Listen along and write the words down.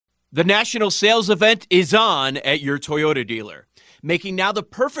The national sales event is on at your Toyota dealer, making now the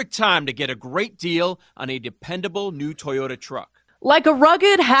perfect time to get a great deal on a dependable new Toyota truck. Like a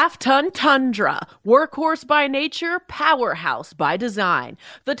rugged half-ton Tundra, workhorse by nature, powerhouse by design.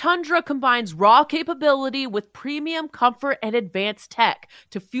 The Tundra combines raw capability with premium comfort and advanced tech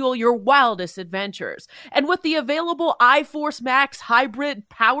to fuel your wildest adventures. And with the available iForce Max hybrid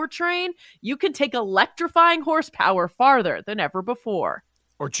powertrain, you can take electrifying horsepower farther than ever before.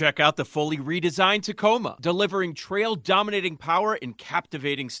 Or check out the fully redesigned Tacoma, delivering trail-dominating power in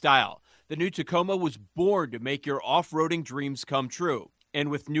captivating style. The new Tacoma was born to make your off-roading dreams come true.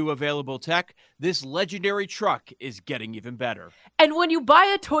 And with new available tech, this legendary truck is getting even better. And when you buy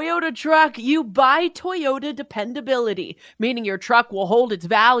a Toyota truck, you buy Toyota dependability, meaning your truck will hold its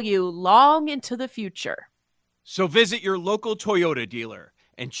value long into the future. So visit your local Toyota dealer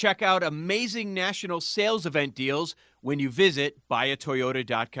and check out amazing national sales event deals when you visit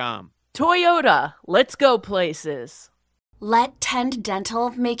buyatoyota.com. Toyota, let's go places. Let Tend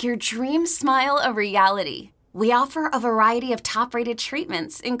Dental make your dream smile a reality. We offer a variety of top-rated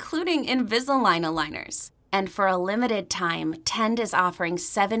treatments, including Invisalign aligners. And for a limited time, Tend is offering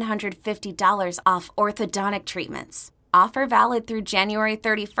 $750 off orthodontic treatments. Offer valid through January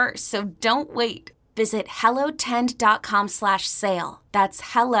 31st, so don't wait. Visit hellotend.com/sale. That's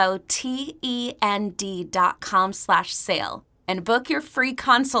hellotend.com/sale. And book your free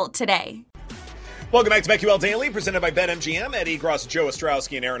consult today. Welcome back to BetQL Daily, presented by BetMGM. Eddie Gross, Joe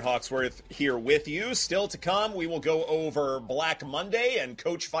Ostrowski, and Aaron Hawksworth here with you. Still to come, we will go over Black Monday and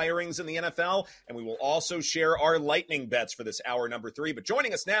coach firings in the NFL, and we will also share our lightning bets for this hour number 3. But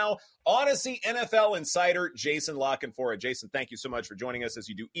joining us now, Odyssey NFL insider Jason La Canfora. Jason, thank you so much for joining us as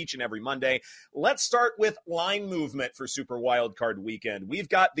you do each and every Monday. Let's start with line movement for Super Wildcard Weekend. We've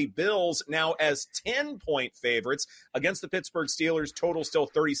got the Bills now as 10-point favorites against the Pittsburgh Steelers, total still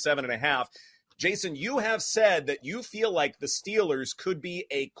 37.5. Jason, you have said that you feel like the Steelers could be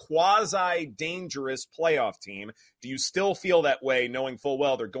a quasi-dangerous playoff team. Do you still feel that way, knowing full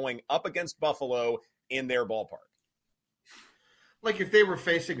well they're going up against Buffalo in their ballpark? Like if they were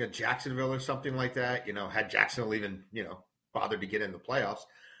facing a Jacksonville or something like that, had Jacksonville even, bothered to get in the playoffs,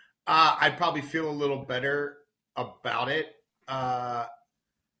 I'd probably feel a little better about it.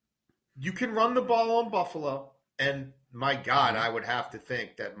 You can run the ball on Buffalo, and my God, I would have to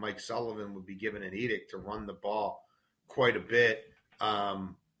think that Mike Sullivan would be given an edict to run the ball quite a bit.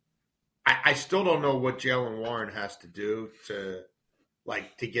 I still don't know what Jaylen Warren has to do to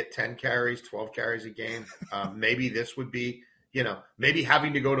get 10 carries, 12 carries a game. Maybe this would be, maybe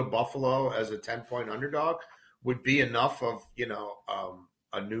having to go to Buffalo as a 10-point underdog would be enough of,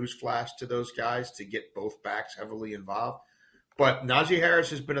 a news flash to those guys to get both backs heavily involved. But Najee Harris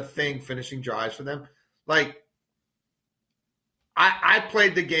has been a thing finishing drives for them. I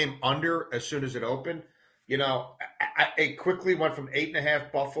played the game under as soon as it opened. It quickly went from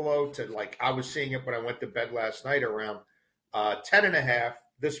 8.5 Buffalo to I was seeing it when I went to bed last night around 10.5.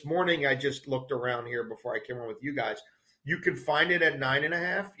 This morning I just looked around here before I came on with you guys. You can find it at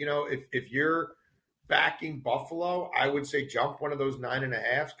 9.5. If you're backing Buffalo, I would say jump one of those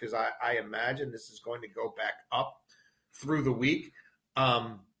 9.5s because I imagine this is going to go back up through the week.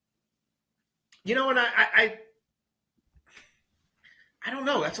 And I don't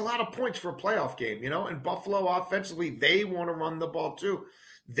know. That's a lot of points for a playoff game, And Buffalo offensively, they want to run the ball too.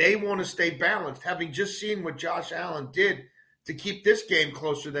 They want to stay balanced. Having just seen what Josh Allen did to keep this game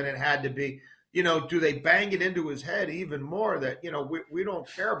closer than it had to be, do they bang it into his head even more that, we don't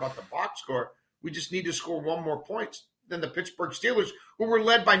care about the box score. We just need to score one more points than the Pittsburgh Steelers, who were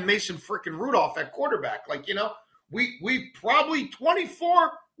led by Mason frickin' Rudolph at quarterback. We probably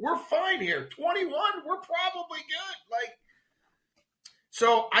 24, we're fine here. 21, we're probably good.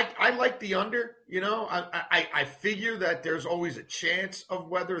 So I like the under, I figure that there's always a chance of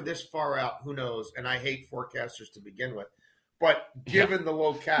weather this far out. Who knows? And I hate forecasters to begin with. But given the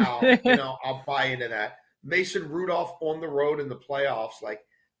locale, I'll buy into that. Mason Rudolph on the road in the playoffs,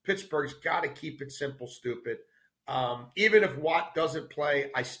 Pittsburgh's got to keep it simple, stupid. Even if Watt doesn't play,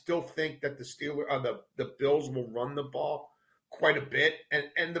 I still think that the Bills will run the ball quite a bit.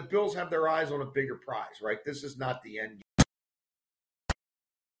 And the Bills have their eyes on a bigger prize, right? This is not the end game.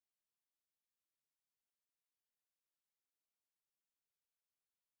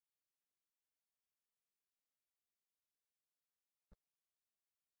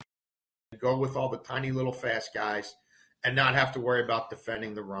 Go with all the tiny little fast guys and not have to worry about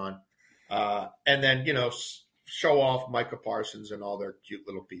defending the run. And then, show off Micah Parsons and all their cute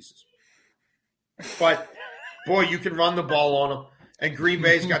little pieces. But, boy, you can run the ball on them. And Green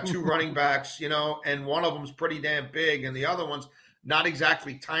Bay's got 2 running backs, and one of them's pretty damn big. And the other one's not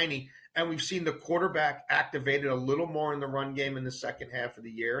exactly tiny. And we've seen the quarterback activated a little more in the run game in the second half of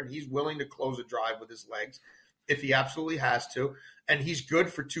the year, and he's willing to close a drive with his legs if he absolutely has to. And he's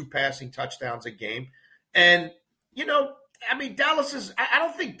good for 2 passing touchdowns a game. And, Dallas is – I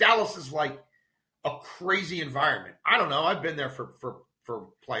don't think Dallas is like a crazy environment. I don't know. I've been there for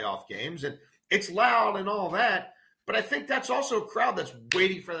playoff games, and it's loud and all that. But I think that's also a crowd that's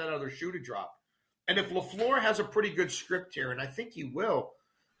waiting for that other shoe to drop. And if LaFleur has a pretty good script here, and I think he will,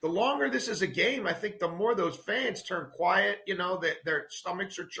 the longer this is a game, I think the more those fans turn quiet, that their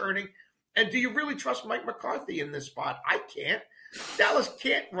stomachs are churning. And do you really trust Mike McCarthy in this spot? I can't. Dallas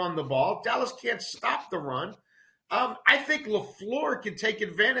can't run the ball. Dallas can't stop the run. I think LaFleur can take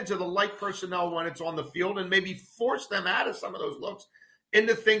advantage of the light personnel when it's on the field and maybe force them out of some of those looks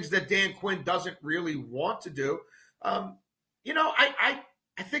into things that Dan Quinn doesn't really want to do. I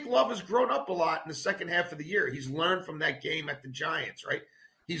think Love has grown up a lot in the second half of the year. He's learned from that game at the Giants, right?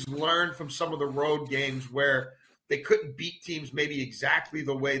 He's learned from some of the road games where they couldn't beat teams maybe exactly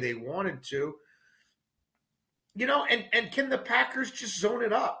the way they wanted to. And can the Packers just zone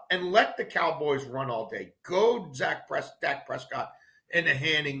it up and let the Cowboys run all day? Go Dak Prescott into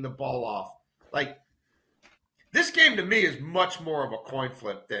handing the ball off. Like, this game to me is much more of a coin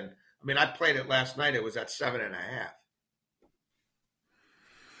flip than – I played it last night. It was at 7.5.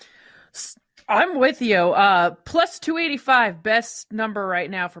 I'm with you. Plus 285, best number right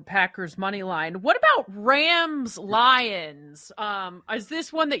now for Packers money line. What about Rams Lions? Is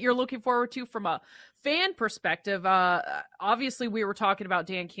this one that you're looking forward to from a fan perspective? Obviously, we were talking about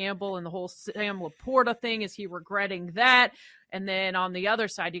Dan Campbell and the whole Sam Laporta thing. Is he regretting that? And then on the other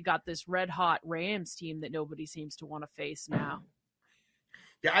side, you got this red-hot Rams team that nobody seems to want to face now.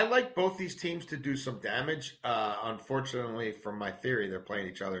 Yeah, I like both these teams to do some damage. Unfortunately, from my theory, they're playing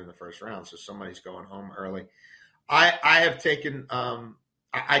each other in the first round, so somebody's going home early. I have taken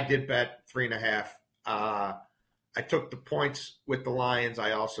I did bet 3.5. I took the points with the Lions.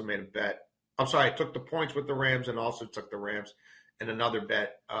 I also made a bet. I'm sorry, I took the points with the Rams and also took the Rams and another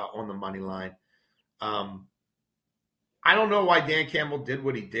bet on the money line. I don't know why Dan Campbell did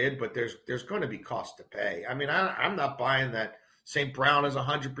what he did, but there's going to be cost to pay. I'm not buying that St. Brown is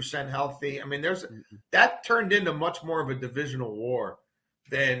 100% healthy. That turned into much more of a divisional war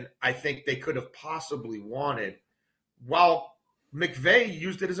than I think they could have possibly wanted. While McVay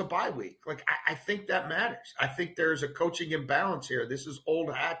used it as a bye week. I think that matters. I think there's a coaching imbalance here. This is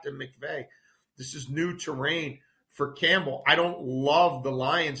old hat to McVay. This is new terrain for Campbell. I don't love the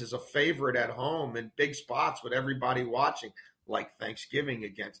Lions as a favorite at home in big spots with everybody watching, like Thanksgiving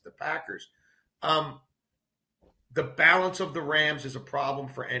against the Packers. The balance of the Rams is a problem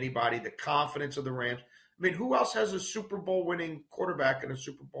for anybody. The confidence of the Rams. Who else has a Super Bowl winning quarterback and a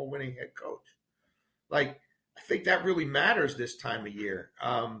Super Bowl winning head coach? I think that really matters this time of year.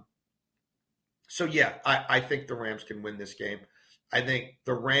 I think the Rams can win this game. I think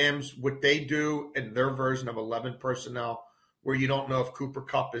the Rams, what they do in their version of 11 personnel, where you don't know if Cooper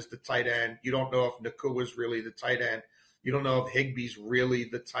Kupp is the tight end, you don't know if Nakua is really the tight end, you don't know if Higbee's really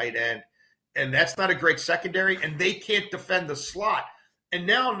the tight end, and that's not a great secondary, and they can't defend the slot. And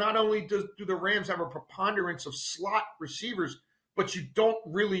now not only do the Rams have a preponderance of slot receivers, but you don't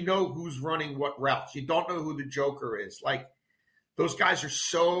really know who's running what routes. You don't know who the joker is. Those guys are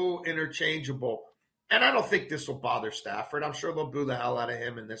so interchangeable. And I don't think this will bother Stafford. I'm sure they'll boo the hell out of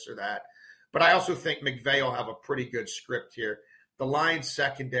him and this or that. But I also think McVay will have a pretty good script here. The Lions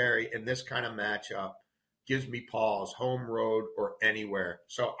secondary in this kind of matchup gives me pause, home, road, or anywhere.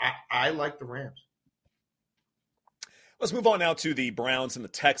 So I like the Rams. Let's move on now to the Browns and the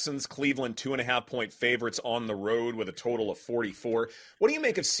Texans. Cleveland 2.5-point favorites on the road with a total of 44. What do you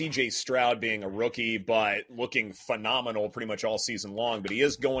make of C.J. Stroud being a rookie but looking phenomenal pretty much all season long? But he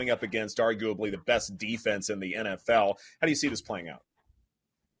is going up against arguably the best defense in the NFL. How do you see this playing out?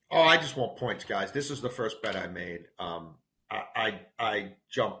 Oh, I just want points, guys. This is the first bet I made. I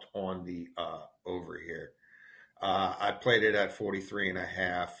jumped on the over here. I played it at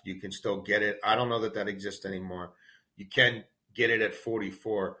 43.5. You can still get it. I don't know that exists anymore. You can get it at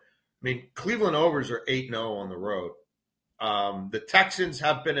 44. Cleveland overs are 8-0 on the road. The Texans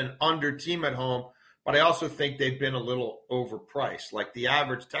have been an under team at home, but I also think they've been a little overpriced. The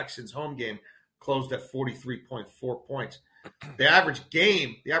average Texans home game closed at 43.4 points. The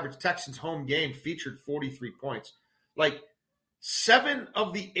average Texans home game featured 43 points. 7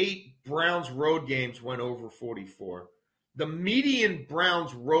 of the 8 Browns road games went over 44. The median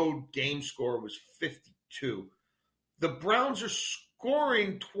Browns road game score was 52. The Browns are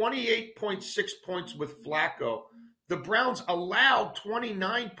scoring 28.6 points with Flacco. The Browns allowed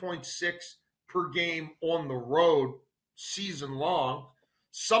 29.6 per game on the road season long.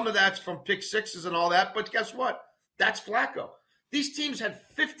 Some of that's from pick sixes and all that, but guess what? That's Flacco. These teams had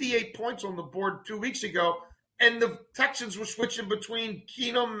 58 points on the board 2 weeks ago, and the Texans were switching between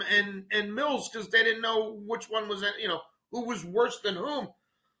Keenum and Mills because they didn't know which one was, who was worse than whom.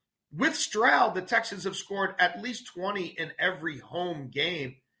 With Stroud, the Texans have scored at least 20 in every home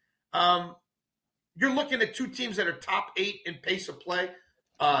game. You're looking at two teams that are top 8 in pace of play,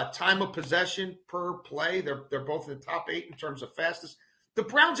 time of possession per play. They're both in the top 8 in terms of fastest. The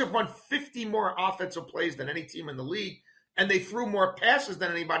Browns have run 50 more offensive plays than any team in the league, and they threw more passes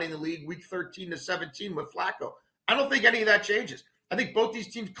than anybody in the league week 13 to 17 with Flacco. I don't think any of that changes. I think both these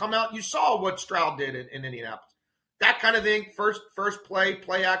teams come out. You saw what Stroud did in Indianapolis. That kind of thing, first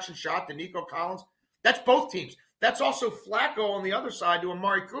play action shot to Nico Collins, that's both teams. That's also Flacco on the other side to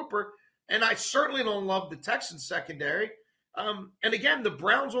Amari Cooper, and I certainly don't love the Texans secondary. And again, the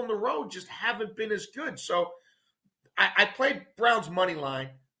Browns on the road just haven't been as good. So I played Browns money line,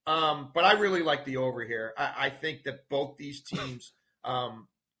 but I really like the over here. I think that both these teams,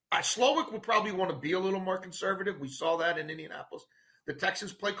 Slowick would probably want to be a little more conservative. We saw that in Indianapolis. The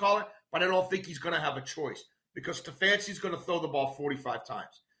Texans play caller, but I don't think he's going to have a choice because Stefanski's going to throw the ball 45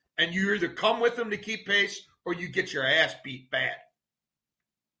 times. And you either come with him to keep pace or you get your ass beat bad.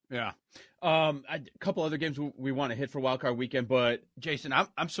 Yeah. A couple other games we want to hit for Wildcard Weekend, but Jason,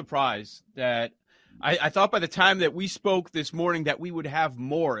 I'm surprised that I thought by the time that we spoke this morning that we would have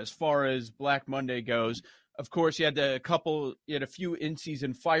more as far as Black Monday goes. Of course, you had a few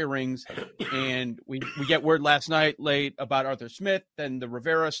in-season firings, and we get word last night late about Arthur Smith. Then the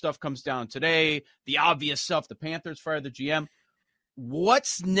Rivera stuff comes down today. The obvious stuff, the Panthers fired the GM.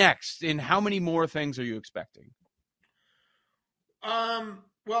 What's next, and how many more things are you expecting?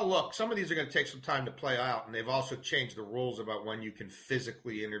 Well, look, some of these are going to take some time to play out, and they've also changed the rules about when you can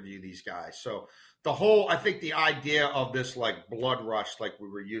physically interview these guys. So I think the idea of this like blood rush like we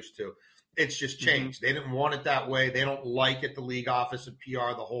were used to, it's just changed. Mm-hmm. They didn't want it that way. They don't like it, the league office and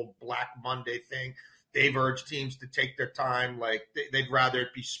PR, the whole Black Monday thing. They've urged teams to take their time. Like they'd rather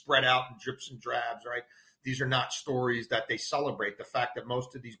it be spread out in drips and drabs, right? These are not stories that they celebrate. The fact that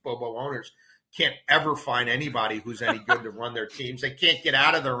most of these Bobo owners can't ever find anybody who's any good to run their teams. They can't get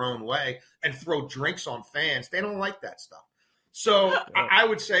out of their own way and throw drinks on fans. They don't like that stuff. So I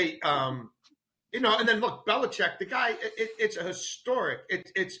would say, and then look, Belichick, the guy, it's a historic,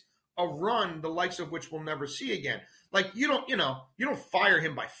 it's a run the likes of which we'll never see again. Like you don't fire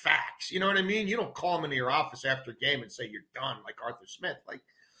him by fax. You know what I mean? You don't call him into your office after a game and say you're done like Arthur Smith.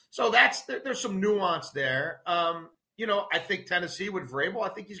 So there's some nuance there. I think Tennessee with Vrabel, I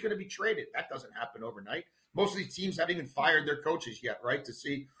think he's going to be traded. That doesn't happen overnight. Most of these teams haven't even fired their coaches yet, right, to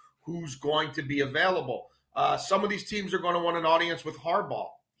see who's going to be available. Some of these teams are going to want an audience with Harbaugh.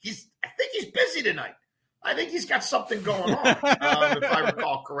 I think he's busy tonight. I think he's got something going on, if I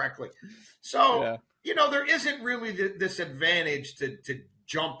recall correctly. So, there isn't really this advantage to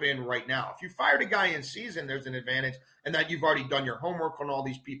jump in right now. If you fired a guy in season, there's an advantage, and that you've already done your homework on all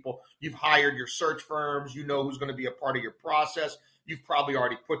these people. You've hired your search firms. You know who's going to be a part of your process. You've probably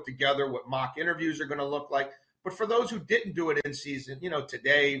already put together what mock interviews are going to look like. But for those who didn't do it in season,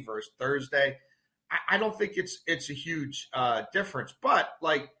 today versus Thursday, I don't think it's a huge difference. But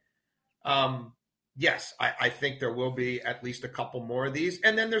yes, I think there will be at least a couple more of these.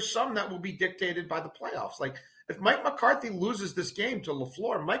 And then there's some that will be dictated by the playoffs. Like if Mike McCarthy loses this game to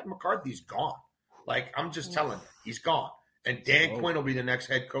LaFleur, Mike McCarthy's gone. Like I'm just telling you, he's gone. And Dan Quinn will be the next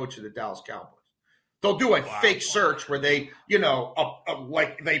head coach of the Dallas Cowboys. They'll do a fake search where they,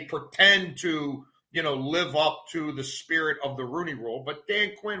 they pretend to, live up to the spirit of the Rooney Rule. But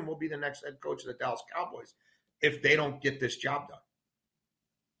Dan Quinn will be the next head coach of the Dallas Cowboys if they don't get this job done.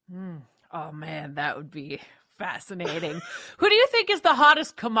 Oh, man, that would be fascinating. Who do you think is the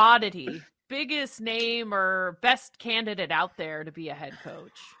hottest commodity, biggest name or best candidate out there to be a head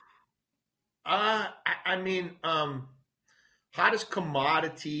coach? Hottest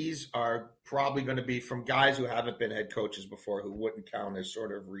commodities are probably going to be from guys who haven't been head coaches before, who wouldn't count as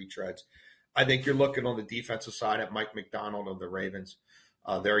sort of retreads. I think you're looking on the defensive side at Mike McDonald of the Ravens.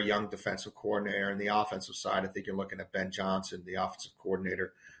 They're a young defensive coordinator. And the offensive side, I think you're looking at Ben Johnson, the offensive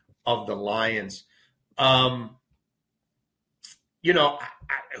coordinator of the Lions. Who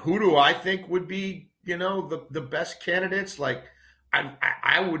do I think would be, the best candidates? Like,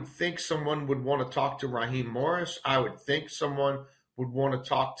 I would think someone would want to talk to Raheem Morris. I would think someone would want to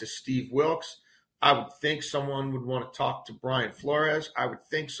talk to Steve Wilkes. I would think someone would want to talk to Brian Flores. I would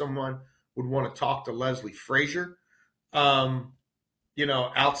think someone would want to talk to Leslie Frazier.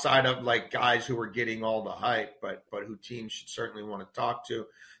 Outside of like guys who are getting all the hype, but who teams should certainly want to talk to.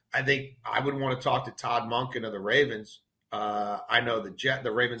 I think I would want to talk to Todd Monken of the Ravens. I know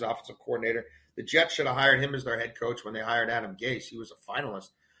the Ravens offensive coordinator. The Jets should have hired him as their head coach when they hired Adam Gase. He was a finalist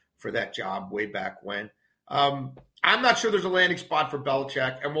for that job way back when. I'm not sure there's a landing spot for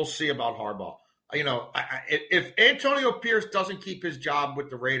Belichick, and we'll see about Harbaugh. If Antonio Pierce doesn't keep his job with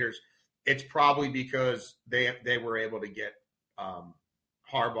the Raiders, it's probably because they were able to get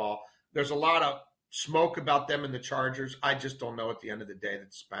Harbaugh. There's a lot of smoke about them and the Chargers. I just don't know at the end of the day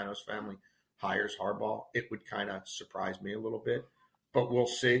that the Spanos family hires Harbaugh. It would kind of surprise me a little bit, but we'll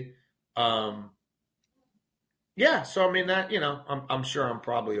see. So I mean that, I'm sure I'm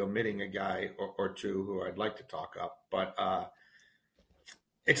probably omitting a guy or two who I'd like to talk up, but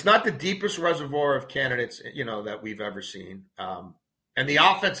it's not the deepest reservoir of candidates, that we've ever seen. And the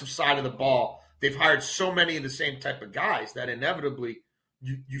offensive side of the ball, they've hired so many of the same type of guys that inevitably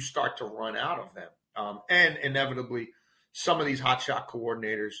you start to run out of them. And inevitably, some of these hotshot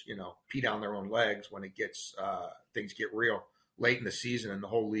coordinators, pee down their own legs when it gets things get real late in the season and the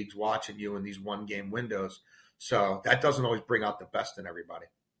whole league's watching you in these one-game windows. So that doesn't always bring out the best in everybody.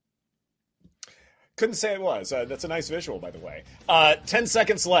 Couldn't say it was. That's a nice visual, by the way. 10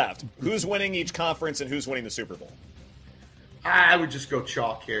 seconds left. Who's winning each conference and who's winning the Super Bowl? I would just go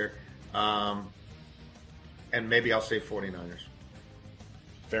chalk here. And maybe I'll say 49ers.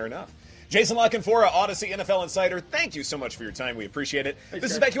 Fair enough. Jason La Canfora, Odyssey NFL Insider, thank you so much for your time. We appreciate it. Thanks,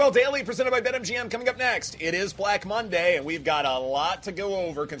 this guys. is BetQL Daily, presented by BetMGM. Coming up next, it is Black Monday, and we've got a lot to go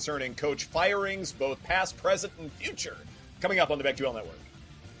over concerning coach firings, both past, present, and future. Coming up on the BetQL Network.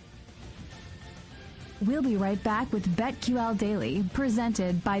 We'll be right back with BetQL Daily,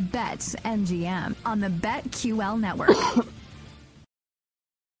 presented by BetMGM on the BetQL Network.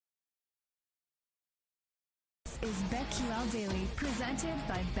 This is BetQL Daily, presented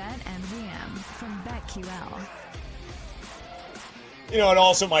by BetMGM from BetQL. It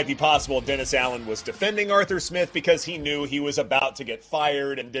also might be possible Dennis Allen was defending Arthur Smith because he knew he was about to get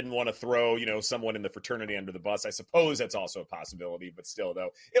fired and didn't want to throw, someone in the fraternity under the bus. I suppose that's also a possibility, but still, though,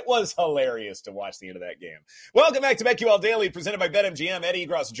 it was hilarious to watch the end of that game. Welcome back to BetQL Daily, presented by BetMGM. Eddie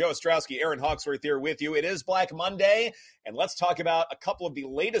Gross, Joe Ostrowski, Aaron Hawksworth here with you. It is Black Monday, and let's talk about a couple of the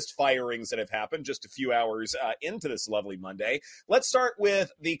latest firings that have happened just a few hours into this lovely Monday. Let's start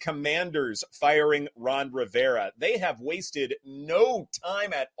with the Commanders firing Ron Rivera. They have wasted no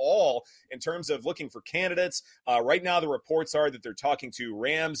time at all in terms of looking for candidates. Right now, the reports are that they're talking to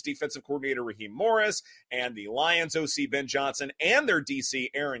Rams defensive coordinator Raheem Morris and the Lions OC Ben Johnson and their DC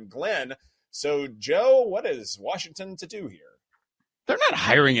Aaron Glenn. So, Joe, what is Washington to do here? They're not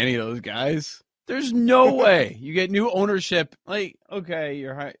hiring any of those guys. There's no way. You get new ownership. Like, okay,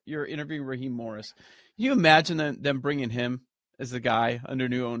 you're interviewing Raheem Morris. Can you imagine them bringing him as the guy under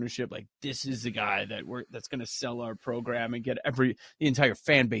new ownership? Like, this is the guy that's going to sell our program and get the entire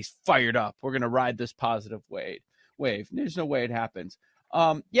fan base fired up. We're going to ride this positive wave. There's no way it happens.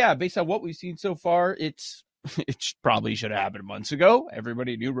 Based on what we've seen so far, it probably should have happened months ago.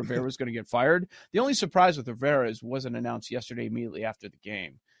 Everybody knew Rivera was going to get fired. The only surprise with Rivera wasn't announced yesterday immediately after the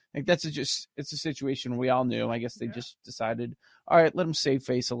game. Like, it's a situation we all knew. I guess they just decided, all right, let him save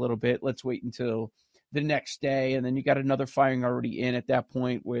face a little bit. Let's wait until the next day. And then you got another firing already in at that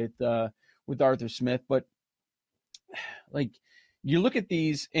point with Arthur Smith. But like, you look at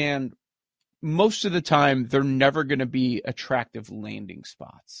these and most of the time they're never going to be attractive landing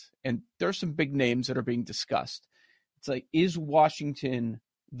spots. And there's some big names that are being discussed. It's like, is Washington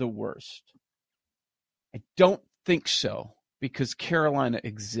the worst? I don't think so, because Carolina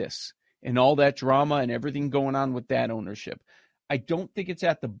exists and all that drama and everything going on with that ownership. I don't think it's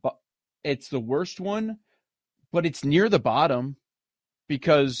it's the worst one, but it's near the bottom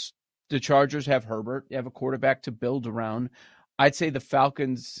because the Chargers have Herbert. They have a quarterback to build around. I'd say the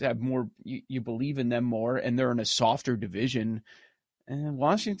Falcons have more, you believe in them more, and they're in a softer division. And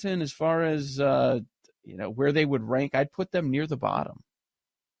Washington, as far as, where they would rank, I'd put them near the bottom.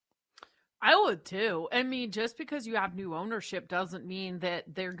 I would too. I mean, just because you have new ownership doesn't mean that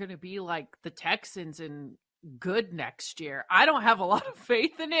they're going to be like the Texans and good next year. I don't have a lot of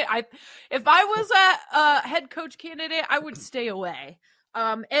faith in it. If I was a head coach candidate, I would stay away.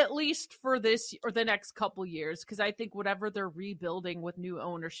 At least for this or the next couple years, because I think whatever they're rebuilding with new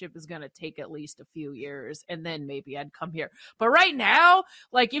ownership is going to take at least a few years, and then maybe I'd come here. But right now,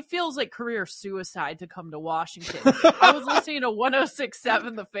 like, it feels like career suicide to come to Washington. I was listening to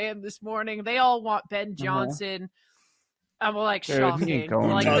 106.7 The Fan this morning. They all want Ben Johnson. I'm like, shocking.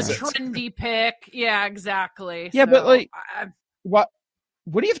 Like the trendy pick. Yeah, exactly. Yeah, so, but like, what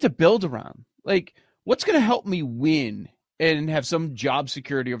do you have to build around? Like, what's going to help me win and have some job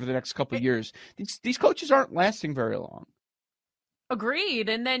security over the next couple of years? These coaches aren't lasting very long. Agreed.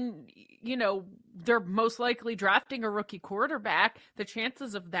 And then, they're most likely drafting a rookie quarterback. The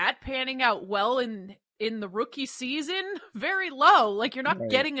chances of that panning out well in the rookie season, very low. Like, you're not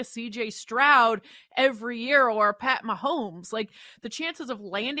getting a CJ Stroud every year or a Pat Mahomes. Like, the chances of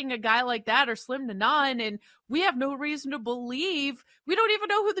landing a guy like that are slim to none. And we have no reason to believe, we don't even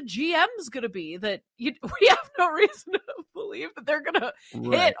know who the GM's going to be, we have no reason to believe that they're going to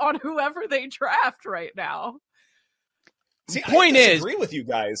hit on whoever they draft right now. See, Point I disagree with you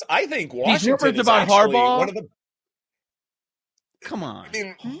guys. I think Washington is about actually Harbaugh. one of the. Come on,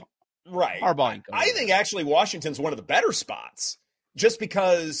 right? Harbaugh. I think actually Washington's one of the better spots, just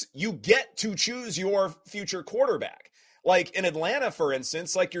because you get to choose your future quarterback. Like in Atlanta, for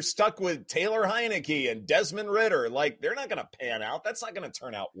instance, like you're stuck with Taylor Heineke and Desmond Ridder. Like they're not going to pan out. That's not going to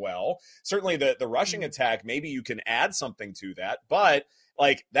turn out well. Certainly the rushing attack, maybe you can add something to that, but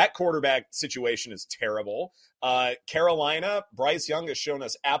like that quarterback situation is terrible. Carolina, Bryce Young has shown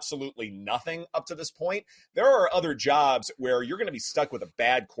us absolutely nothing up to this point. There are other jobs where you're going to be stuck with a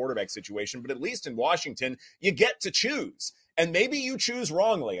bad quarterback situation, but at least in Washington, you get to choose. And maybe you choose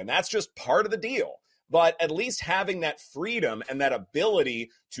wrongly, and that's just part of the deal. But at least having that freedom and that ability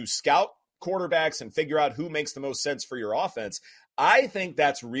to scout quarterbacks and figure out who makes the most sense for your offense, I think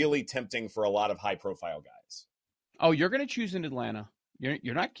that's really tempting for a lot of high-profile guys. Oh, you're going to choose in Atlanta.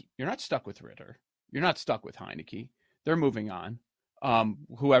 You're not stuck with Ridder. You're not stuck with Heineke. They're moving on.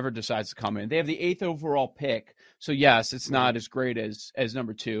 Whoever decides to come in, they have the 8th overall pick. So yes, it's not as great as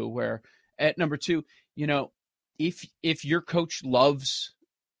number 2. Where at number 2, if your coach loves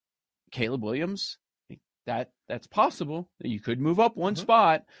Caleb Williams, that's possible. You could move up one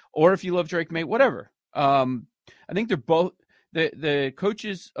spot, or if you love Drake May, whatever. I think they're both. The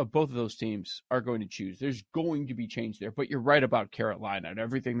coaches of both of those teams are going to choose. There's going to be change there, but you're right about Carolina and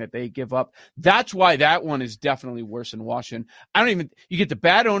everything that they give up. That's why that one is definitely worse than Washington. You get the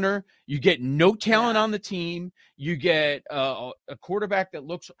bad owner, you get no talent on the team, you get a quarterback that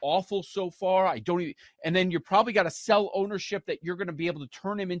looks awful so far. And then you're probably got to sell ownership that you're going to be able to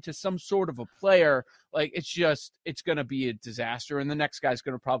turn him into some sort of a player. Like it's going to be a disaster. And the next guy's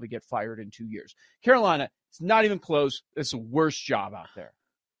going to probably get fired in 2 years. Carolina, it's not even close. It's the worst job out there.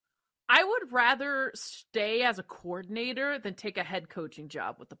 I would rather stay as a coordinator than take a head coaching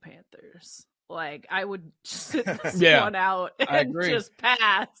job with the Panthers. Like, I would sit this one out and just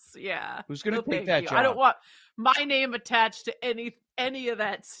pass. Yeah. Who's going to take that job? I don't want my name attached to any of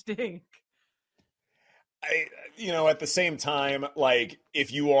that stink. At the same time, like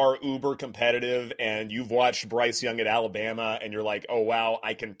if you are uber competitive and you've watched Bryce Young at Alabama and you're like, oh, wow,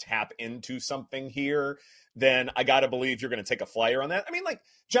 I can tap into something here, then I got to believe you're going to take a flyer on that. I mean, like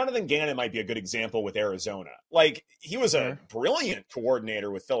Jonathan Gannon might be a good example with Arizona. Like he was a brilliant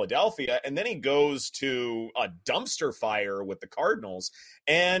coordinator with Philadelphia, and then he goes to a dumpster fire with the Cardinals,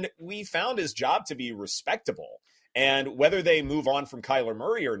 and we found his job to be respectable. And whether they move on from Kyler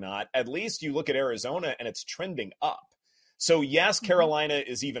Murray or not, at least you look at Arizona and it's trending up. So yes, Carolina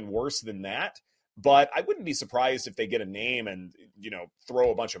is even worse than that, but I wouldn't be surprised if they get a name and,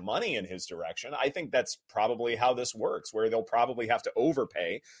 throw a bunch of money in his direction. I think that's probably how this works, where they'll probably have to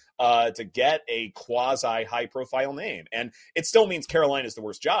overpay to get a quasi high profile name. And it still means Carolina is the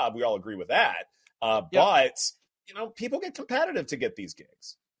worst job. We all agree with that. But, people get competitive to get these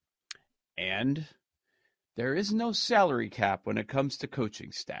gigs. And there is no salary cap when it comes to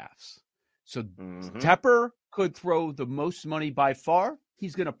coaching staffs. So Tepper could throw the most money by far.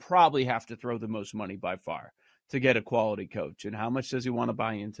 He's going to probably have to throw the most money by far to get a quality coach. And how much does he want to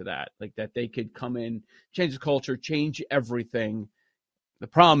buy into that? Like that they could come in, change the culture, change everything. The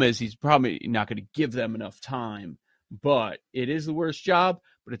problem is he's probably not going to give them enough time. But it is the worst job,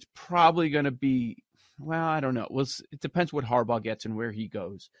 but it's probably going to be, well, I don't know. It depends what Harbaugh gets and where he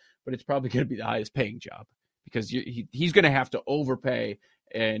goes. But it's probably going to be the highest paying job because he's going to have to overpay,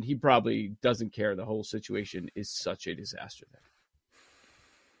 and he probably doesn't care. The whole situation is such a disaster there.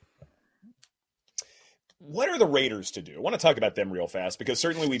 What are the Raiders to do? I want to talk about them real fast because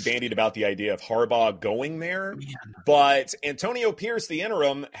certainly we bandied about the idea of Harbaugh going there, but Antonio Pierce, the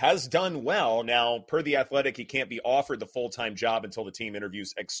interim, has done well. Now, per The Athletic, he can't be offered the full-time job until the team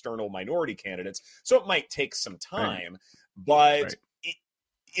interviews external minority candidates, so it might take some time. But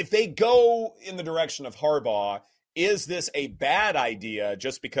if they go in the direction of Harbaugh, is this a bad idea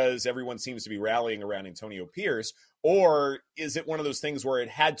just because everyone seems to be rallying around Antonio Pierce? Or is it one of those things where it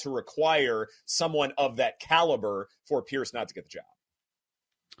had to require someone of that caliber for Pierce not to get the job?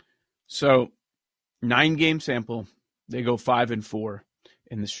 So 9-game sample, they go 5-4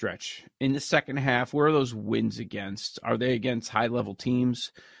 in the stretch. In the second half, where are those wins against? Are they against high-level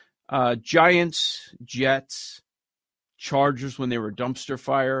teams? Giants, Jets, Chargers when they were dumpster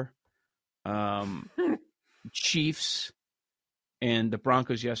fire, Chiefs, and the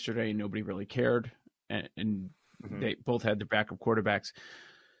Broncos yesterday. Nobody really cared, and they both had their backup quarterbacks.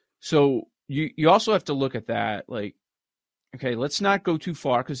 So you also have to look at that. Like, okay, let's not go too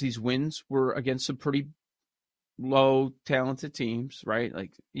far because these wins were against some pretty low talented teams, right?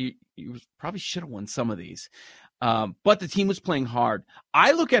 Like you probably should have won some of these. But the team was playing hard.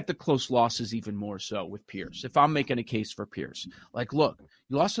 I look at the close losses even more so with Pierce. If I'm making a case for Pierce, like, look,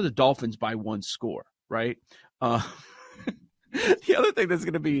 you lost to the Dolphins by 1 score, right? The other thing that's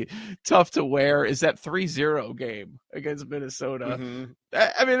going to be tough to wear is that 3-0 game against Minnesota.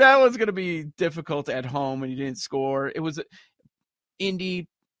 I mean, that was going to be difficult at home and you didn't score. It was Indy.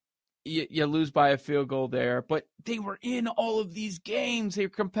 You lose by a field goal there, but they were in all of these games. They were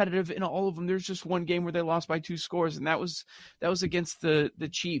competitive in all of them. There's just one game where they lost by 2 scores, and that was against the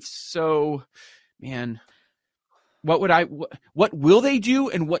Chiefs. So, man, what will they do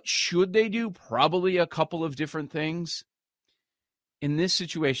and what should they do? Probably a couple of different things. In this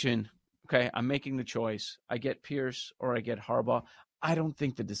situation, okay, I'm making the choice. I get Pierce or I get Harbaugh. I don't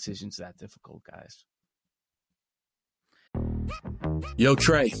think the decision's that difficult, guys. Yo,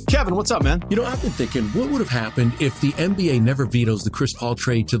 Trey. Kevin, what's up, man? You know, I've been thinking, what would have happened if the NBA never vetoes the Chris Paul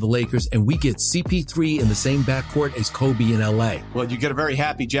trade to the Lakers and we get CP3 in the same backcourt as Kobe in LA? Well, you get a very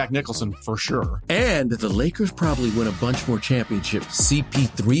happy Jack Nicholson for sure. And the Lakers probably win a bunch more championships.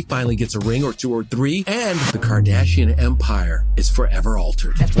 CP3 finally gets a ring or 2 or 3, and the Kardashian empire is forever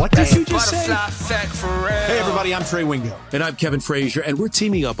altered. What did you just say? Hey, everybody, I'm Trey Wingo. And I'm Kevin Frazier, and we're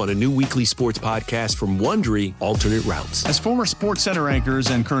teaming up on a new weekly sports podcast from Wondery, Alternate Routes. As former Sports Center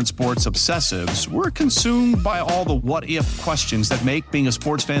anchors and current sports obsessives, we're consumed by all the what-if questions that make being a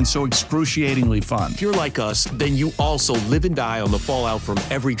sports fan so excruciatingly fun. If you're like us, then you also live and die on the fallout from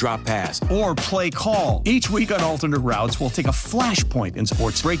every drop pass. Or play call. Each week on Alternate Routes, we'll take a flashpoint in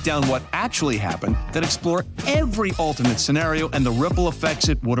sports, break down what actually happened, then explore every alternate scenario and the ripple effects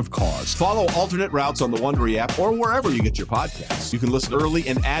it would have caused. Follow Alternate Routes on the Wondery app or wherever you get your podcasts. You can listen early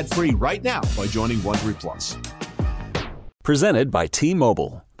and ad-free right now by joining Wondery Plus. Presented by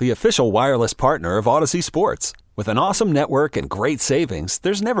T-Mobile, the official wireless partner of Odyssey Sports. With an awesome network and great savings,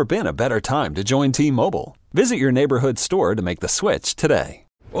 there's never been a better time to join T-Mobile. Visit your neighborhood store to make the switch today.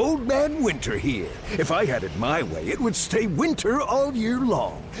 Old Man Winter here. If I had it my way, it would stay winter all year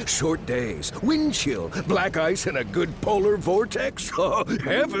long. Short days, wind chill, black ice, and a good polar vortex. Oh,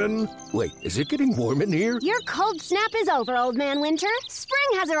 heaven. Wait, is it getting warm in here? Your cold snap is over, Old Man Winter.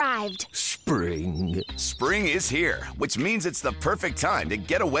 Spring has arrived. Spring. Spring is here, which means it's the perfect time to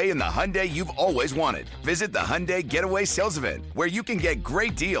get away in the Hyundai you've always wanted. Visit the Hyundai Getaway Sales Event, where you can get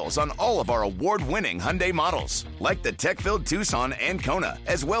great deals on all of our award-winning Hyundai models, like the tech-filled Tucson and Kona,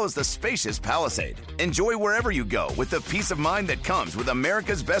 as well as the spacious Palisade. Enjoy wherever you go with the peace of mind that comes with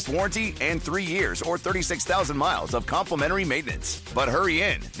America's best warranty and 3 years or 36,000 miles of complimentary maintenance. But hurry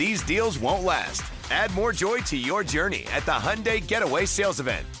in, these deals won't last. Add more joy to your journey at the Hyundai Getaway Sales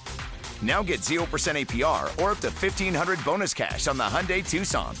Event. Now get 0% APR or up to $1,500 bonus cash on the Hyundai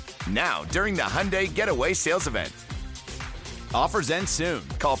Tucson. Now, during the Hyundai Getaway Sales Event. Offers end soon.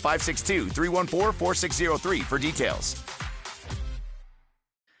 Call 562-314-4603 for details.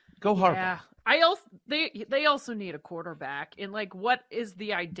 Go Harbaugh. Yeah. They also need a quarterback, and like, what is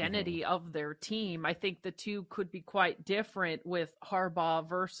the identity of their team? I think the two could be quite different with Harbaugh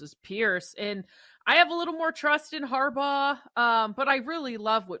versus Pierce, and I have a little more trust in Harbaugh, but I really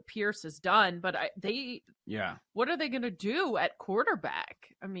love what Pierce has done. But what are they going to do at quarterback?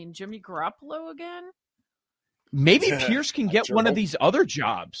 I mean, Jimmy Garoppolo again? Maybe Pierce can get one of these other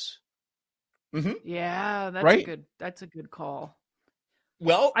jobs. Mm-hmm. Yeah, that's a good call.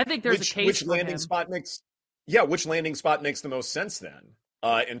 Well, I think there's a case which for landing him. spot makes the most sense then?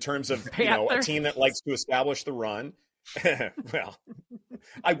 In terms of a team that likes to establish the run. Well,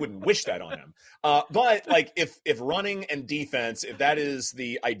 I wouldn't wish that on him. But like if running and defense, if that is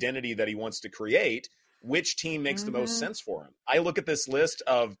the identity that he wants to create, which team makes the most sense for him? I look at this list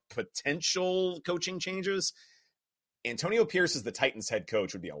of potential coaching changes. Antonio Pierce as the Titans head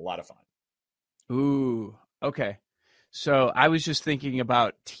coach would be a lot of fun. Ooh, okay. So I was just thinking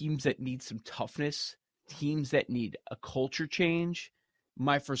about teams that need some toughness, teams that need a culture change.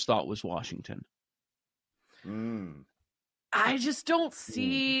 My first thought was Washington. I just don't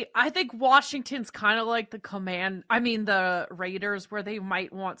see. I think Washington's kind of like the Raiders, where they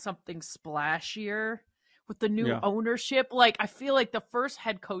might want something splashier with the new ownership. Like, I feel like the first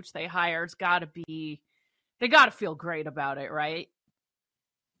head coach they hire has got to be, they got to feel great about it, right?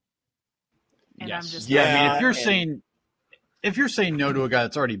 And yes. I'm just I mean, if you're saying if you're saying no to a guy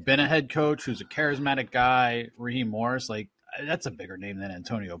that's already been a head coach, who's a charismatic guy, Raheem Morris, like that's a bigger name than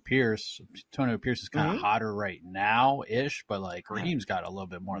Antonio Pierce. Antonio Pierce is kind of hotter right now-ish, but like Raheem's got a little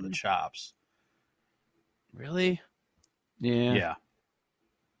bit more of the chops. Really? Yeah. Yeah.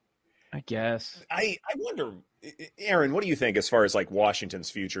 I guess. I wonder, Aaron, what do you think as far as like Washington's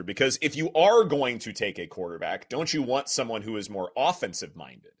future? Because if you are going to take a quarterback, don't you want someone who is more offensive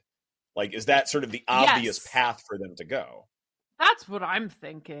minded? Like, is that sort of the obvious path for them to go? That's what I'm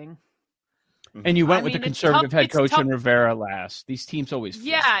thinking. And you went with the conservative head coach in Rivera last. These teams always flip.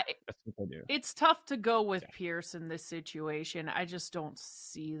 Yeah, That's what they do. It's tough to go with Pierce in this situation. I just don't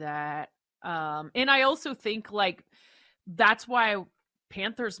see that. And I also think like that's why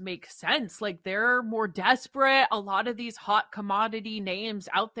Panthers make sense. Like they're more desperate. A lot of these hot commodity names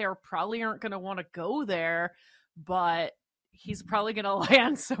out there probably aren't going to want to go there, but he's probably going to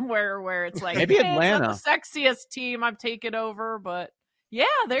land somewhere where it's like, maybe Atlanta. It's not the sexiest team I'm taking over, but yeah,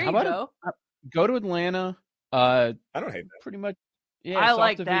 there you go. Go to Atlanta. I don't hate that. Pretty much. Yeah, I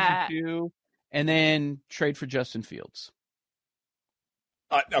like Division that. 2, and then trade for Justin Fields.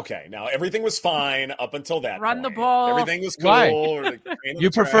 Okay, now everything was fine up until that Run point. The ball. Everything was cool. Why? You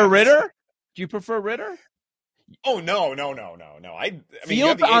prefer Ritter? Do you prefer Ritter? Oh no! I mean,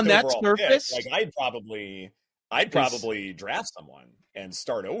 Field on that surface. Pick. Like I'd probably draft someone and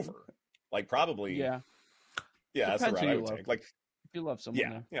start over. Like probably. Yeah, that's the route I would take. Like. If you love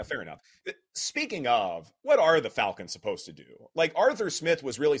someone. Yeah, fair enough. Speaking of, what are the Falcons supposed to do? Like, Arthur Smith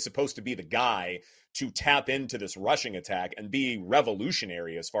was really supposed to be the guy to tap into this rushing attack and be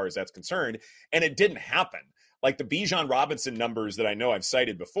revolutionary as far as that's concerned, and it didn't happen. Like, the Bijan Robinson numbers that I know I've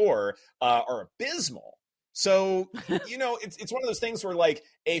cited before are abysmal. So, it's one of those things where, like,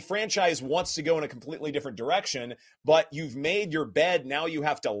 a franchise wants to go in a completely different direction, but you've made your bed, now you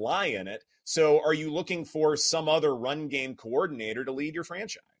have to lie in it. So are you looking for some other run game coordinator to lead your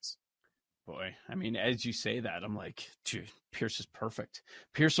franchise? Boy, I mean, as you say that, I'm like, dude, Pierce is perfect.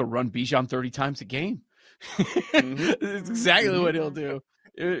 Pierce will run Bijan 30 times a game. That's exactly what he'll do.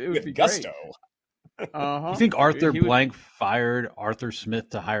 It would be gusto. Great. You think Arthur Blank fired Arthur Smith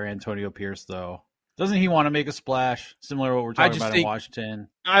to hire Antonio Pierce, though? Doesn't he want to make a splash, similar to what we're talking about in Washington?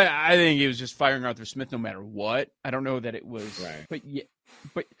 I think he was just firing Arthur Smith no matter what. I don't know that it was. Right.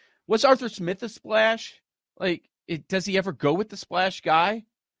 But was Arthur Smith a splash? Like, does he ever go with the splash guy?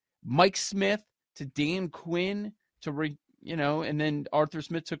 Mike Smith to Dan Quinn and then Arthur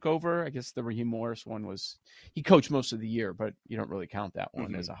Smith took over. I guess the Raheem Morris one he coached most of the year, but you don't really count that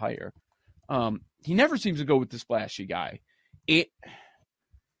one as a hire. He never seems to go with the splashy guy.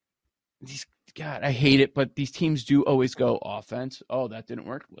 God, I hate it, but these teams do always go offense. Oh, that didn't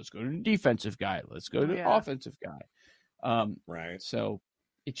work. Let's go to the defensive guy. Let's go to the offensive guy. Right. So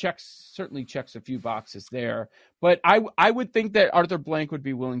it certainly checks a few boxes there. But I would think that Arthur Blank would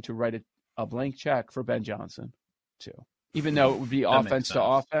be willing to write a blank check for Ben Johnson too, even though it would be offense to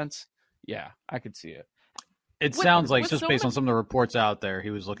offense. Yeah, I could see it. It sounds like, just based on some of the reports out there, he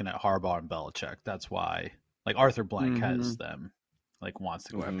was looking at Harbaugh and Belichick. That's why, like, Arthur Blank has them. Like, wants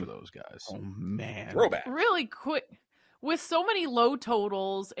to go after those guys. Oh, man. Throwback. Really quick. With so many low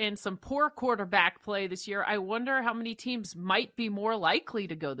totals and some poor quarterback play this year, I wonder how many teams might be more likely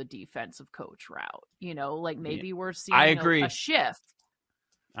to go the defensive coach route. Like maybe we're seeing a shift.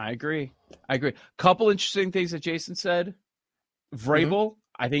 I agree. Couple interesting things that Jason said. Vrabel,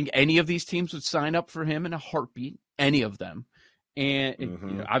 I think any of these teams would sign up for him in a heartbeat. Any of them.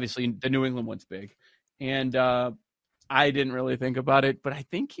 And obviously the New England one's big. And I didn't really think about it, but I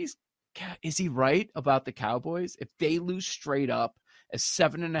think is he right about the Cowboys? If they lose straight up as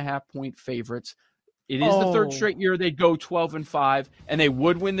 7.5-point favorites, it is the third straight year they go 12-5, and they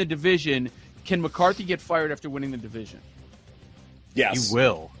would win the division. Can McCarthy get fired after winning the division? Yes. He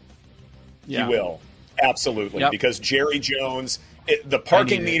will. Yeah. He will. Absolutely. Yep. Because Jerry Jones, the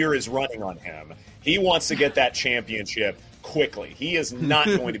parking meter is running on him. He wants to get that championship quickly. He is not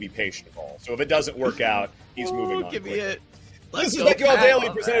going to be patient at all. So if it doesn't work out, he's moving on. Give me it. This is BetQL Daily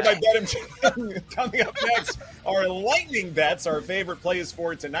presented by BetMGM. Coming up next, our lightning bets, our favorite plays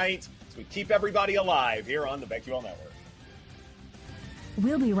for tonight, as we keep everybody alive here on the BetQL Network.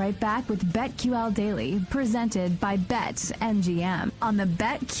 We'll be right back with BetQL Daily, presented by BetMGM on the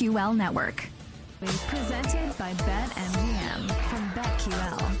BetQL Network. Presented by BetMGM from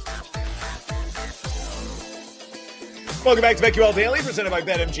BetQL. Welcome back to BetQL Daily, presented by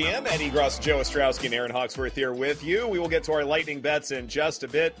BetMGM. Eddie Gross, Joe Ostrowski, and Aaron Hawksworth here with you. We will get to our lightning bets in just a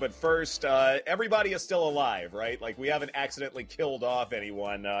bit, but first, everybody is still alive, right? Like, we haven't accidentally killed off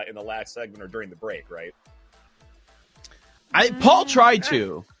anyone in the last segment or during the break, right? Paul tried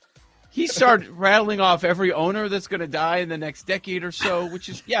to. he started rattling off every owner that's going to die in the next decade or so, which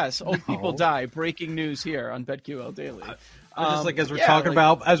is, yes, old people die. Breaking news here on BetQL Daily. Just like as we're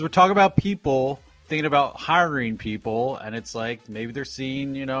talking about people thinking about hiring people, and it's like maybe they're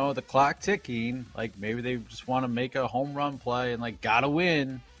seeing, the clock ticking. Like maybe they just want to make a home run play and like gotta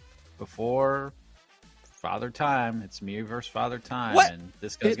win before Father Time. It's me versus Father Time. What? And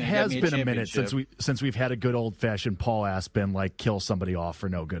this guy's It has been a minute since we've had a good old fashioned Paul Aspen like kill somebody off for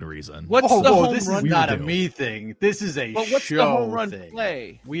no good reason. What's the home this run? is not a me thing. This is a But what's show the home run thing.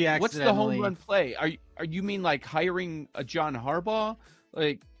 play? What's the home run play? Are you mean like hiring a John Harbaugh?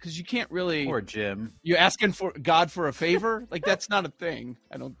 Like, because you can't really. Or Jim. You asking for God for a favor? Like, that's not a thing,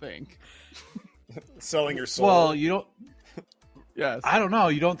 I don't think. Selling your soul. Well, you don't. Yes. I don't know.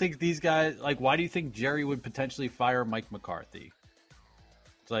 You don't think these guys, like, why do you think Jerry would potentially fire Mike McCarthy?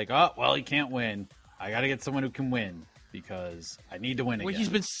 It's like, oh, well, he can't win. I got to get someone who can win because I need to win again. Well, he's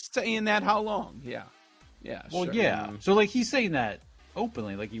been saying that how long? Yeah. Yeah. Well, sure. yeah. So, like, he's saying that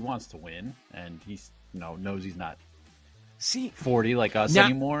openly, like, he wants to win, and he's, knows he's not 40 like us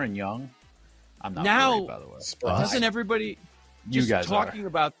anymore and young. I'm not 40, by the way. Doesn't everybody just you guys talking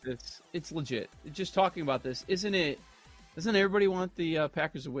about this? It's legit. Just talking about this, isn't it? Doesn't everybody want the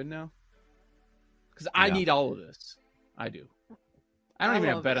Packers to win now? Because I need all of this. I do. I don't even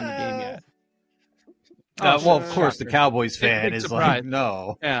have bet on the game yet. Well, of course, the Cowboys fan is surprise. like,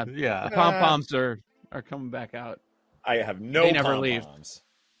 no. Yeah. The pom-poms are coming back out. I have no They never leave. pom-poms.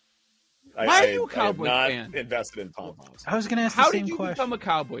 Why are you a Cowboys fan? Invested in pom-poms. I was going to ask How the same did you question. become a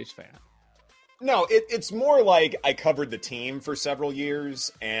Cowboys fan? No, it's more like I covered the team for several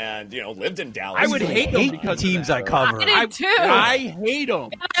years and, lived in Dallas. I would hate them because teams of I that. cover. I did too. I hate them.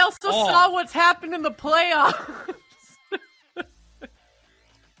 And I also saw what's happened in the playoffs.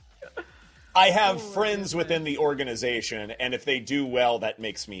 I have friends within the organization, and if they do well, that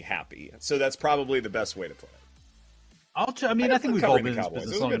makes me happy. So that's probably the best way to put it. I think we've all been in this Cowboys. business It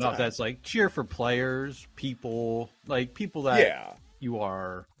was a long good enough time. that's like cheer for players, people that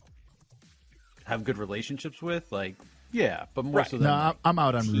you have good relationships with. Like, yeah, but most of them. No, I'm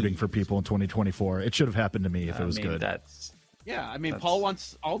out on rooting for people in 2024. It should have happened to me if it was good. Paul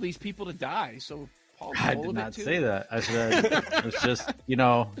wants all these people to die, so Paul's I full did of not it too. say that. I said it's just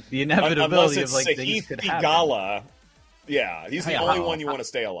the inevitability Unless it's of like things Sahith could happen. Theegala. Yeah, he's the only one you want to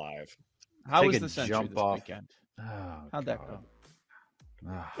stay alive. How Take was a the century jump this off. weekend? Oh, How'd that go?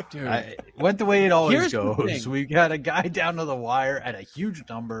 Dude, it went the way it always Here's the goes. thing. We got a guy down to the wire at a huge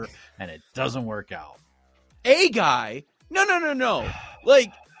number, and it doesn't work out. A guy? No.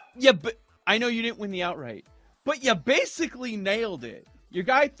 Like, but I know you didn't win the outright, but you basically nailed it. Your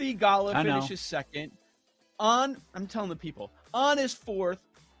guy Theegala finishes second. I'm telling the people, on his fourth,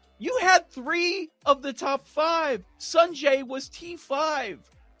 you had 3 of the top 5. Sanjay was T5.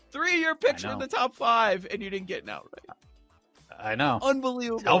 3 of your picks were in the top 5, and you didn't get an outright. I know.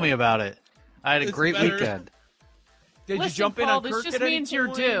 Unbelievable. Tell me about it. I had a It's great better. weekend. Did you Listen, jump in Paul, on this Kirk just at any means you're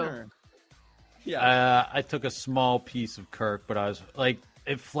point, due. or- Yeah. I took a small piece of Kirk, but I was like,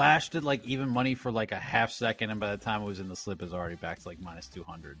 it flashed at like even money for like a half second, and by the time it was in the slip, it was already back to like minus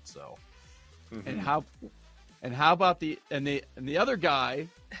 200. So, And how about the other guy,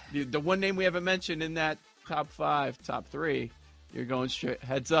 the one name we haven't mentioned in that top 5, top 3? You're going straight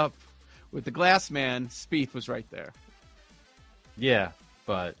heads up with the glass man. Spieth was right there. yeah,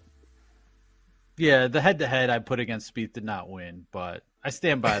 but yeah, the head-to-head I put against Spieth did not win, but I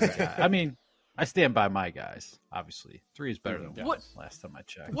stand by the guy. I mean, I stand by my guys. Obviously, 3 is better than 1. Last time I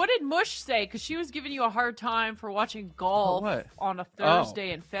checked. What did Mush say? Because she was giving you a hard time for watching golf on a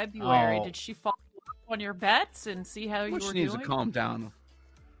Thursday in February. Oh. Did she follow up on your bets and see how you Mush were needs doing? to calm down.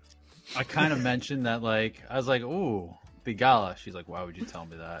 I kind of mentioned that, like, I was like, ooh, Theegala. She's like, why would you tell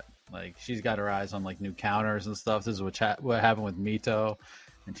me that? Like, she's got her eyes on, like, new counters and stuff. This is what happened with Mito.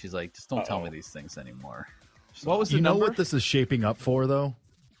 And she's like, just don't tell me these things anymore. So, What was the You know number? what this is shaping up for, though?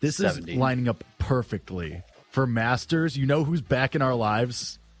 This 70. is lining up perfectly for Masters. You know who's back in our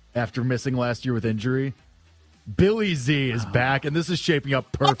lives after missing last year with injury? Billy Z is back, and this is shaping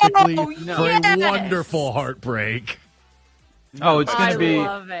up perfectly for a wonderful heartbreak. Oh, it's going to be. I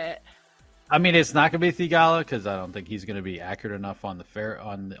love it. I mean, it's not going to be Theegala because I don't think he's going to be accurate enough on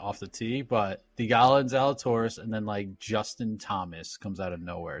off the tee. But Theegala and Zalatoris, and then like Justin Thomas comes out of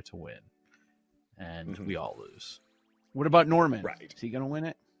nowhere to win, and we all lose. What about Norman? Right. Is he going to win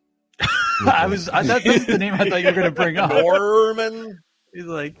it? I thought that's the name I thought you were going to bring up. Norman. He's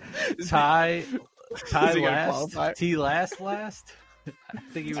like Ty Is he gonna last, qualify? T last. I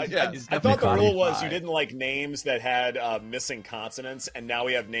think he was. I thought the rule was you didn't like names that had missing consonants, and now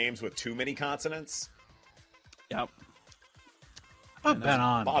we have names with too many consonants. Yep. But Ben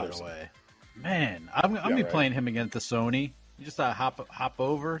on, by the way. Man, I'm be playing him against the Sony. You just hop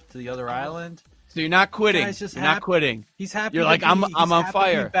over to the other island. So you're not quitting. You're not quitting. He's happy. You're like, I'm on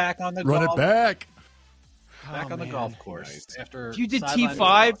fire. Back on the Run golf. it back. Back on the golf course. After you did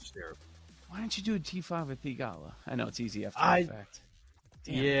T5. Why don't you do a T5 with Thigala? I know it's easy after the fact.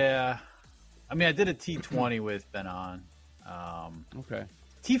 Damn. Yeah. I mean, I did a T20 with Ben on. Okay.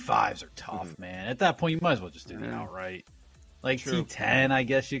 T5s are tough, man. At that point, you might as well just do them outright. Like True. T10, I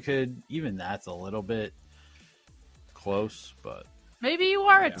guess you could. Even that's a little bit close, but maybe you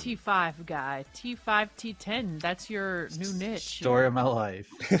are a T5 guy. T5, T10. That's your new niche. Story of my life.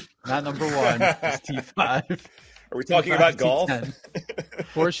 Not number one. Just T5. Are we talking about golf?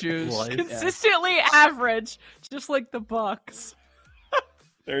 Horseshoes. Consistently average, just like the Bucks.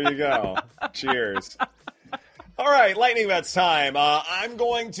 There you go. Cheers. All right, lightning bets time. I'm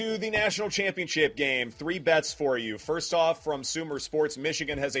going to the national championship game. 3 bets for you. First off, from Sumer Sports,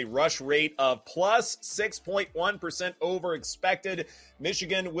 Michigan has a rush rate of plus 6.1% over expected.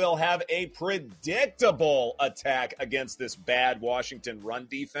 Michigan will have a predictable attack against this bad Washington run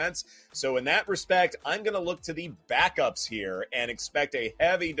defense. So in that respect, I'm going to look to the backups here and expect a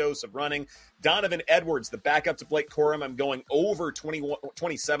heavy dose of running. Donovan Edwards, the backup to Blake Corum, I'm going over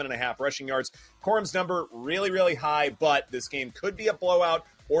 27.5 rushing yards. Corum's number really, really high, but this game could be a blowout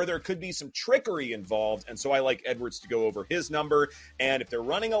or there could be some trickery involved, and so I like Edwards to go over his number. And if they're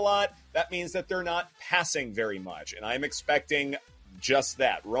running a lot, that means that they're not passing very much, and I'm expecting just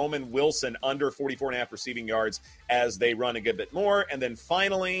that. Roman Wilson under 44.5 receiving yards as they run a good bit more. And then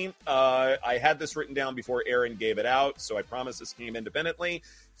finally, I had this written down before Aaron gave it out, so I promise this came independently.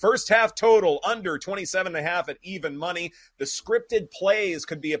 First half total under 27.5 at even money. The scripted plays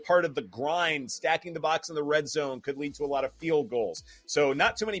could be a part of the grind. Stacking the box in the red zone could lead to a lot of field goals. So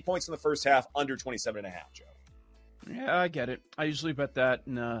not too many points in the first half, under 27.5, Joe. Yeah, I get it. I usually bet that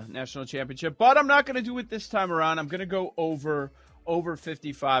in a national championship, but I'm not going to do it this time around. I'm going to go over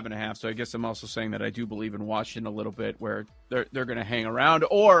 55.5. So I guess I'm also saying that I do believe in Washington a little bit, where they're going to hang around,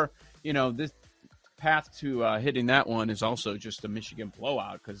 or this path to hitting that one is also just a Michigan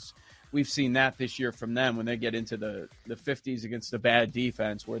blowout, because we've seen that this year from them when they get into the 50s against a bad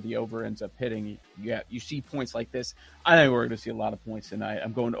defense where the over ends up hitting. You see points like this. I think we're going to see a lot of points tonight.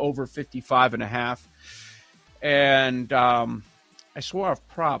 I'm going over 55.5. And I swore off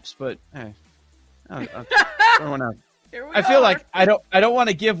props, but I'm throwing out. I feel like I don't want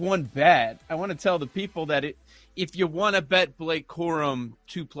to give one bet. I want to tell the people that if you want to bet Blake Corum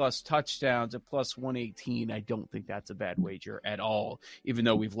 2+ touchdowns at plus 118, I don't think that's a bad wager at all, even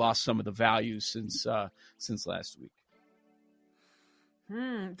though we've lost some of the values since last week.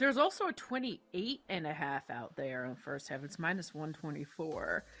 There's also a 28.5 out there in the first half. It's minus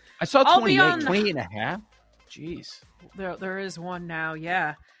 124. I saw 28.5. Jeez. There is one now,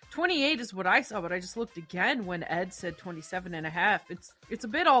 yeah. 28 is what I saw, but I just looked again when Ed said 27.5. It's a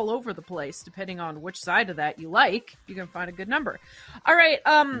bit all over the place, depending on which side of that you like. You can find a good number. All right,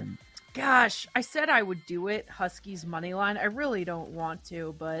 gosh, I said I would do it, Huskies money line. I really don't want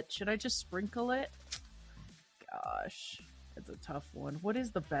to, but should I just sprinkle it? Gosh, that's a tough one. What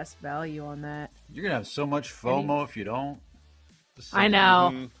is the best value on that? You're going to have so much FOMO if you don't. I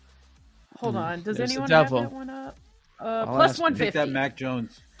know. Hold on. Does anyone have that one up? Plus 150. Take that Mac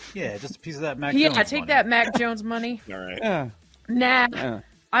Jones. Yeah, just a piece of that Mac Jones. Yeah, take that Mac Jones money. All right. Yeah. Nah. Yeah.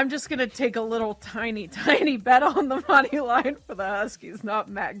 I'm just going to take a little tiny bet on the money line for the Huskies, not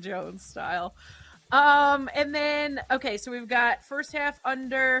Mac Jones style. And then, okay, so we've got first half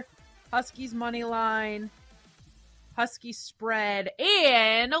under, Huskies money line, Husky spread,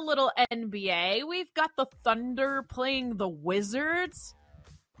 and a little NBA. We've got the Thunder playing the Wizards.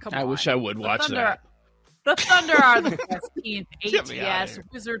 I wish I would watch that. The Thunder are the best team ATS.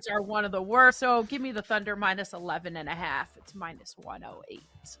 Wizards are one of the worst. So give me the Thunder minus 11.5. It's minus 108.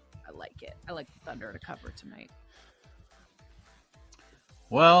 I like it. I like the Thunder to cover tonight.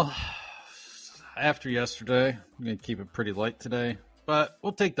 Well, after yesterday, I'm going to keep it pretty light today. But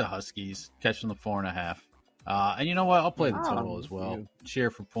we'll take the Huskies, catching the 4.5. And you know what? I'll play the total as well.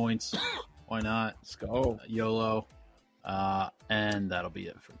 Cheer for points. Why not? Let's go. YOLO. And that'll be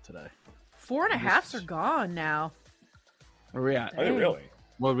it for today. 4.5s are gone now. Where are we at? Are they really?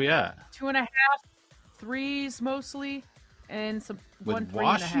 Where are we at? 2.5, 3s mostly, and some with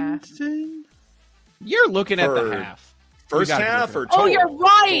 1.5. You're looking at the half. First half or total? Oh, you're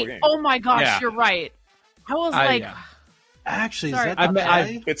right. Oh my gosh, you're right. I was like, actually, sorry, is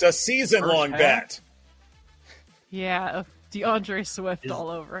that it's a season-long bet. Yeah, DeAndre Swift all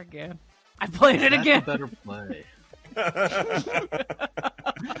over again. I played it again. That's a better play.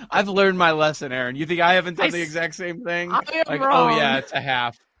 I've learned my lesson, Aaron. You think I haven't done the exact same thing? I am like, wrong. oh yeah, it's a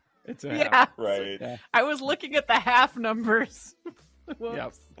half. It's a half. Right. Yeah. I was looking at the half numbers. Yeah,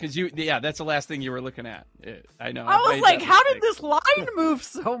 because that's the last thing you were looking at. I know. I was like, how did this line move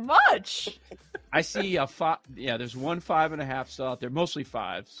so much? I see a 5. Yeah, there's 1 5.5 still out there, mostly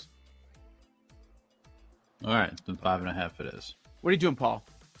 5s. All right, it's been 5.5. It is. What are you doing, Paul?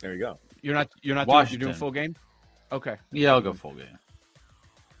 There you go. You're not Washington. You're doing full game? Okay. Yeah, I'll go full game.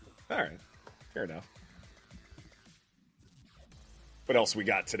 All right. Fair enough. What else we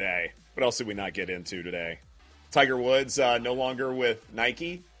got today? What else did we not get into today? Tiger Woods no longer with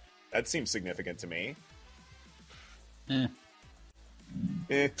Nike. That seems significant to me. Not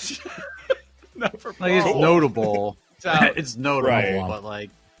for Like, it's notable. It's notable, Right. but like,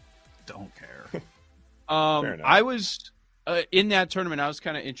 don't care. I was in that tournament. I was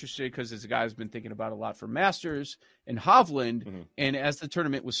kind of interested because as a guy who's been thinking about a lot for Masters in Hovland, and as the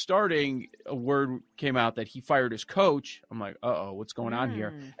tournament was starting, a word came out that he fired his coach. I'm like, uh-oh, what's going on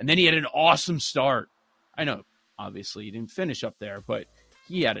here? And then he had an awesome start. I know, obviously, he didn't finish up there, but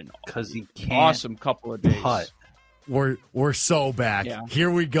he had an awesome couple of days. Putt. We're so back. Yeah. Here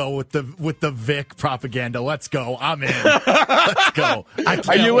we go with the Vic propaganda. Let's go. I'm in. Let's go.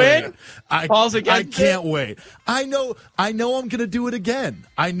 Are you wait. in? I can't wait. I know I'm gonna do it again.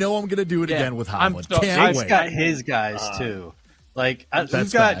 I know I'm gonna do it again with Hovland. Can't wait. He's got his guys too. Like we've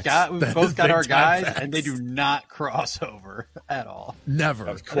That's both facts. got our Big time guys, facts. and they do not cross over at all. Never.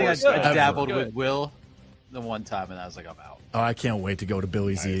 I think I Ever. dabbled with Will the one time, and I was like, I'm out. Oh, I can't wait to go to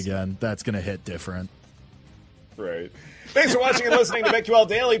Billy Z again. That's gonna hit different. Right. Thanks for watching and listening to BetQL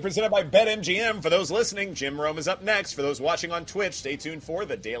Daily, presented by BetMGM. For those listening, Jim Rome is up next. For those watching on Twitch, stay tuned for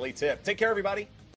the Daily Tip. Take care, everybody.